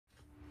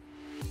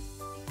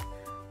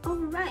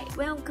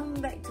Welcome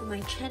back to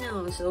my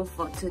channel. So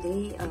for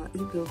today, it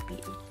will be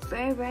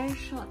a very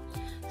short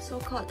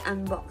so-called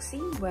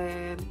unboxing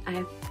where I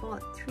have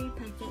bought 3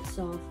 packets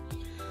of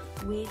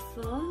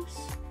wafers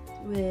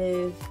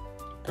with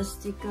a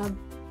sticker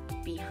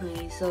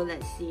behind. So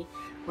let's see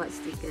what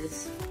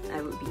stickers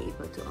I will be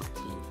able to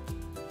obtain.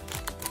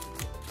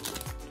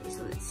 Okay,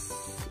 so let's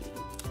see.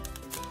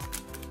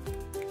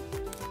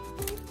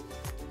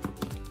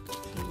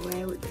 Okay,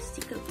 where would the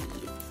sticker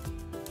be?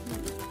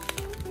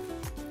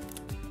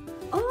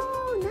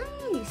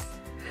 Oh, nice!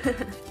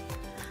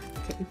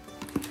 Okay,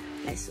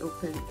 let's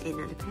open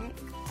another pack.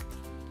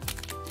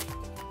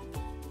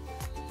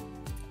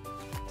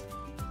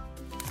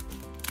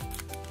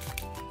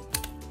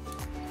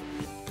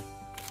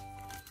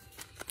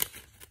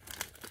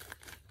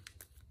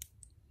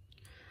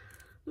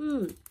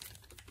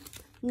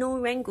 No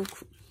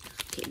Rengoku.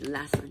 Okay, the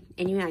last one.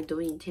 Anyway, I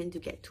don't intend to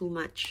get too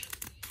much.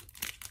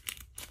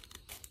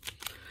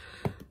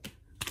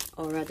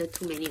 Or rather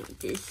too many of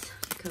this,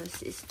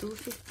 because it's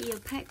 $2.50 a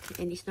pack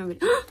and it's not really...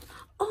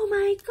 Oh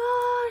my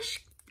gosh!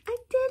 I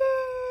did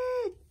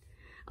it!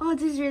 Oh,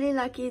 this is really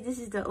lucky. This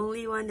is the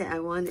only one that I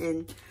want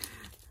and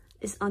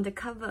it's on the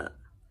cover.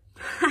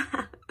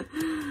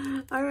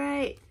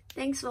 Alright,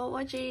 thanks for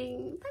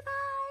watching. Bye bye!